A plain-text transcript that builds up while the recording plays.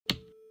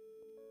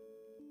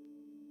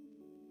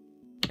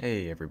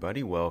Hey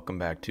everybody, welcome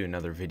back to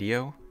another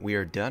video. We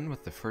are done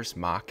with the first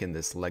MOC in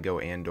this LEGO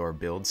Andor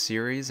build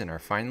series and are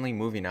finally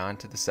moving on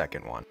to the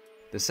second one.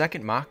 The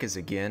second MOC is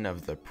again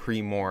of the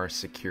Pre-Mor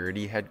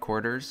Security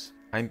Headquarters.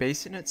 I'm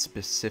basing it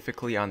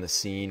specifically on the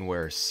scene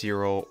where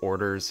Cyril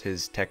orders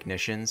his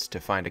technicians to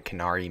find a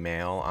Canary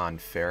male on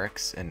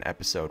Ferrix in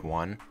episode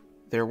 1.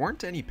 There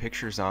weren't any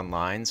pictures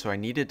online, so I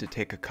needed to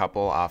take a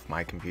couple off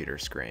my computer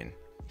screen.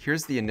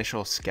 Here's the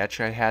initial sketch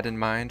I had in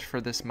mind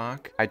for this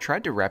MOC. I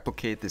tried to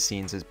replicate the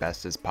scenes as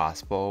best as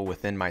possible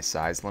within my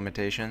size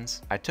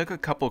limitations. I took a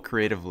couple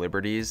creative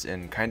liberties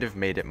and kind of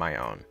made it my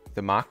own.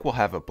 The MOC will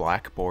have a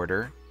black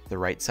border. The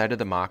right side of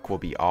the MOC will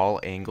be all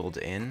angled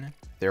in.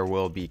 There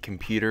will be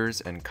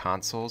computers and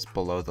consoles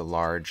below the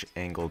large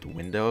angled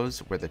windows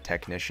where the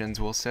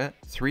technicians will sit.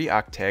 3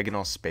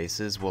 octagonal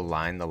spaces will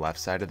line the left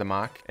side of the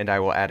MOC, and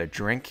I will add a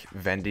drink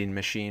vending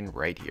machine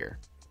right here.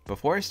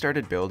 Before I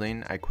started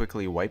building, I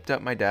quickly wiped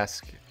up my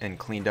desk and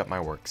cleaned up my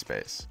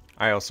workspace.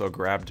 I also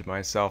grabbed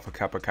myself a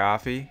cup of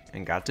coffee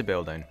and got to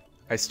building.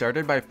 I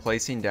started by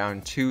placing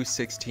down 2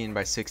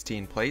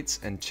 16x16 plates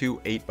and 2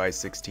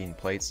 8x16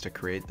 plates to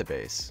create the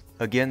base.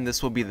 Again,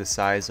 this will be the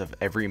size of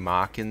every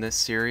MOC in this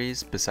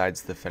series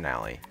besides the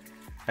finale.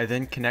 I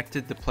then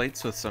connected the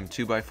plates with some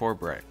 2x4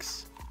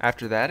 bricks.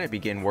 After that, I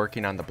began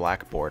working on the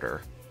black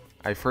border.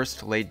 I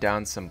first laid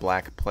down some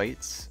black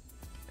plates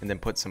and then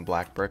put some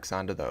black bricks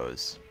onto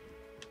those.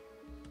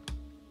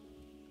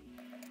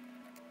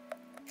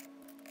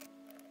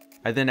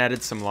 I then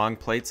added some long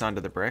plates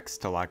onto the bricks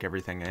to lock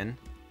everything in,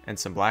 and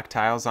some black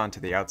tiles onto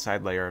the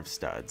outside layer of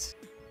studs.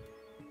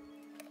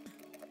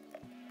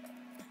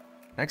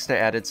 Next I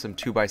added some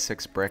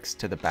 2x6 bricks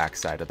to the back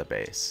side of the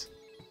base.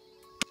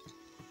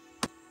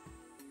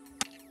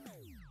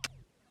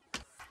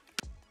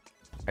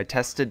 I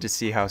tested to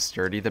see how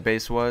sturdy the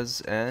base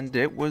was, and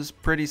it was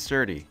pretty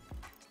sturdy.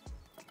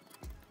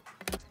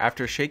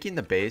 After shaking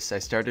the base, I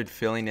started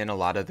filling in a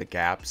lot of the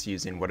gaps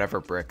using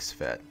whatever bricks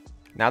fit.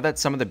 Now that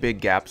some of the big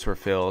gaps were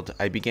filled,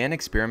 I began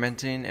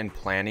experimenting and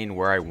planning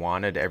where I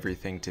wanted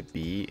everything to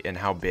be and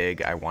how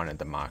big I wanted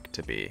the MOC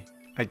to be.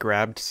 I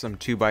grabbed some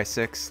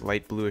 2x6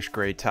 light bluish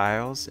gray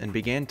tiles and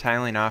began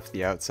tiling off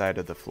the outside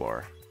of the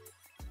floor.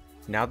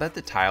 Now that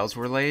the tiles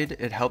were laid,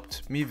 it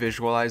helped me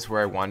visualize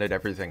where I wanted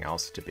everything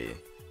else to be.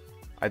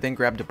 I then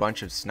grabbed a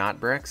bunch of snot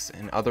bricks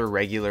and other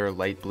regular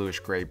light bluish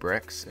gray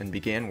bricks and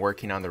began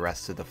working on the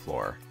rest of the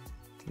floor.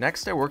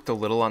 Next, I worked a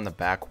little on the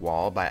back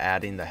wall by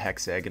adding the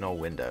hexagonal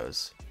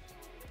windows.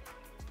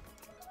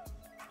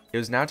 It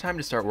was now time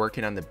to start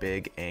working on the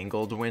big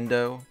angled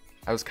window.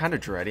 I was kind of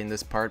dreading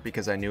this part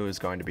because I knew it was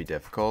going to be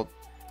difficult.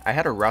 I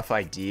had a rough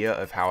idea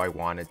of how I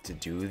wanted to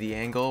do the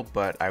angle,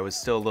 but I was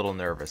still a little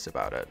nervous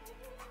about it.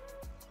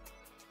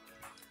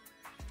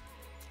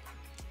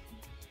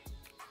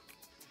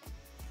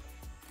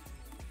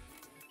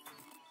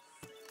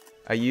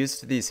 I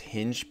used these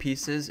hinge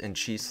pieces and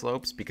cheese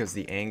slopes because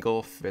the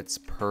angle fits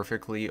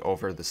perfectly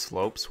over the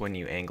slopes when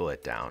you angle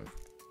it down.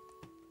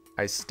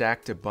 I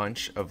stacked a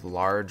bunch of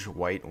large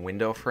white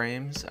window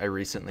frames I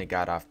recently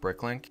got off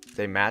Bricklink.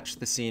 They matched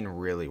the scene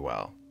really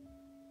well.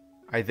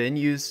 I then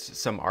used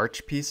some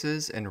arch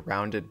pieces and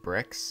rounded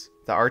bricks.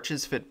 The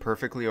arches fit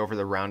perfectly over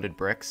the rounded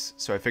bricks,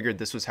 so I figured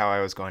this was how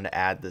I was going to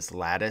add this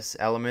lattice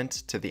element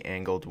to the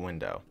angled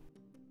window.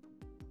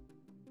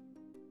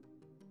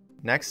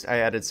 Next, I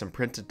added some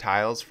printed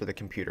tiles for the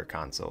computer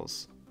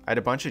consoles. I had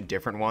a bunch of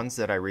different ones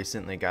that I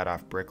recently got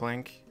off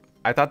Bricklink.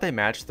 I thought they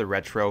matched the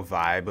retro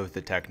vibe of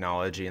the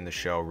technology in the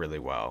show really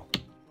well.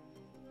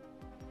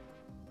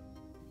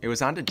 It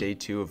was on to day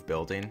 2 of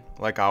building.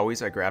 Like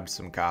always, I grabbed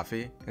some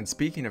coffee. And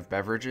speaking of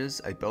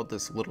beverages, I built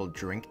this little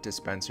drink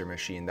dispenser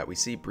machine that we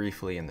see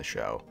briefly in the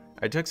show.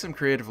 I took some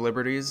creative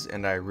liberties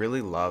and I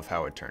really love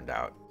how it turned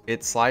out.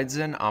 It slides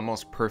in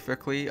almost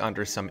perfectly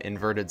under some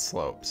inverted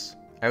slopes.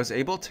 I was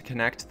able to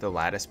connect the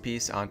lattice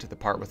piece onto the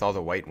part with all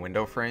the white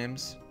window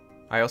frames.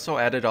 I also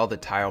added all the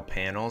tile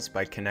panels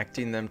by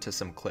connecting them to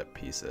some clip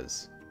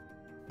pieces.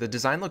 The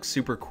design looks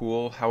super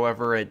cool,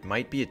 however it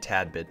might be a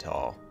tad bit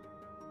tall.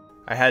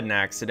 I had an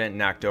accident and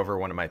knocked over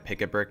one of my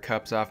picket brick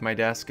cups off my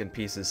desk and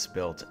pieces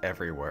spilt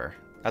everywhere.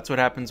 That's what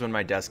happens when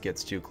my desk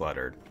gets too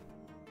cluttered.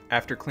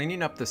 After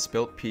cleaning up the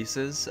spilt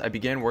pieces, I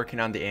began working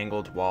on the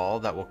angled wall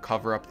that will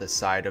cover up the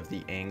side of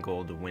the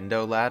angled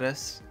window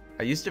lattice.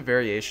 I used a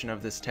variation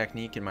of this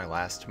technique in my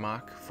last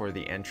MOC for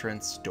the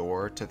entrance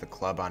door to the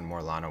club on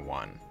Morlana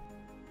One.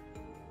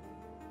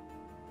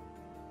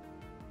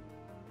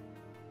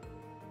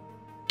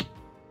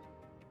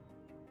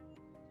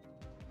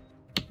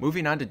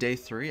 Moving on to day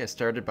 3, I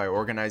started by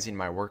organizing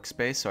my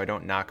workspace so I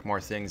don't knock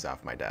more things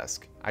off my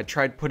desk. I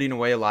tried putting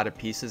away a lot of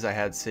pieces I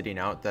had sitting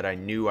out that I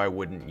knew I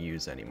wouldn't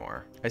use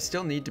anymore. I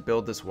still need to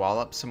build this wall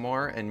up some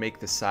more and make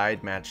the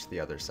side match the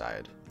other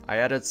side. I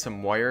added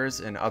some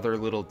wires and other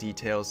little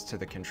details to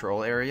the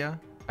control area.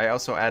 I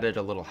also added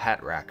a little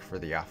hat rack for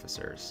the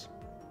officers.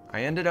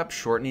 I ended up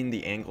shortening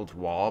the angled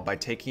wall by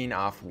taking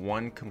off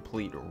one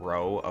complete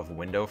row of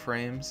window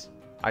frames.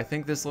 I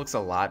think this looks a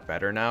lot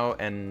better now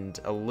and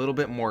a little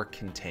bit more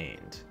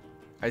contained.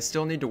 I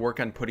still need to work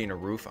on putting a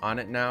roof on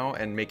it now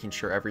and making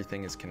sure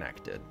everything is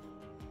connected.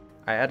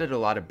 I added a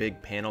lot of big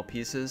panel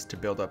pieces to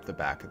build up the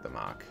back of the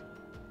MOC.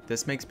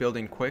 This makes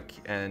building quick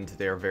and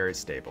they are very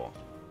stable.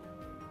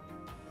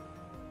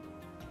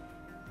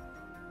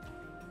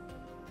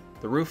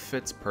 The roof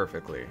fits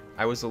perfectly.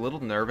 I was a little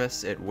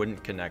nervous it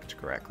wouldn't connect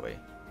correctly.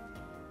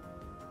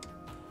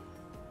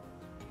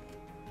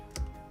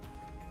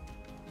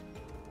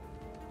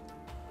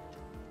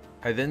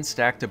 I then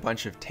stacked a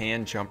bunch of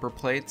tan jumper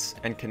plates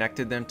and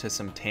connected them to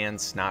some tan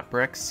snot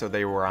bricks so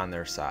they were on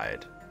their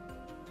side.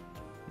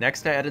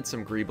 Next I added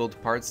some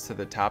greebled parts to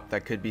the top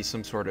that could be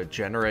some sort of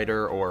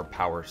generator or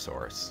power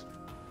source.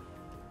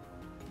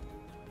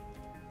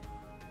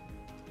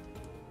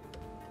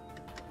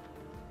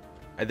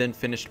 I then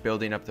finished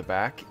building up the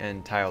back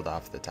and tiled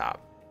off the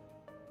top.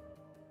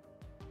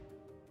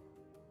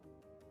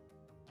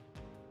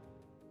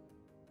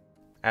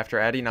 After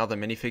adding all the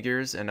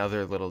minifigures and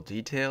other little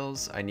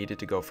details, I needed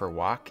to go for a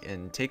walk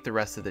and take the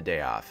rest of the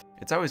day off.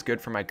 It's always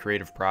good for my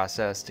creative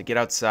process to get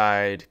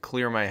outside,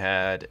 clear my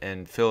head,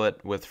 and fill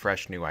it with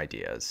fresh new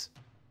ideas.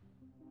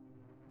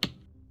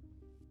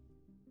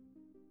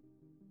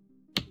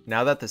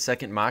 Now that the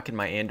second MOC in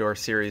my Andor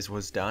series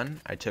was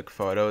done, I took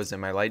photos in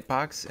my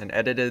Lightbox and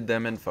edited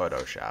them in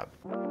Photoshop.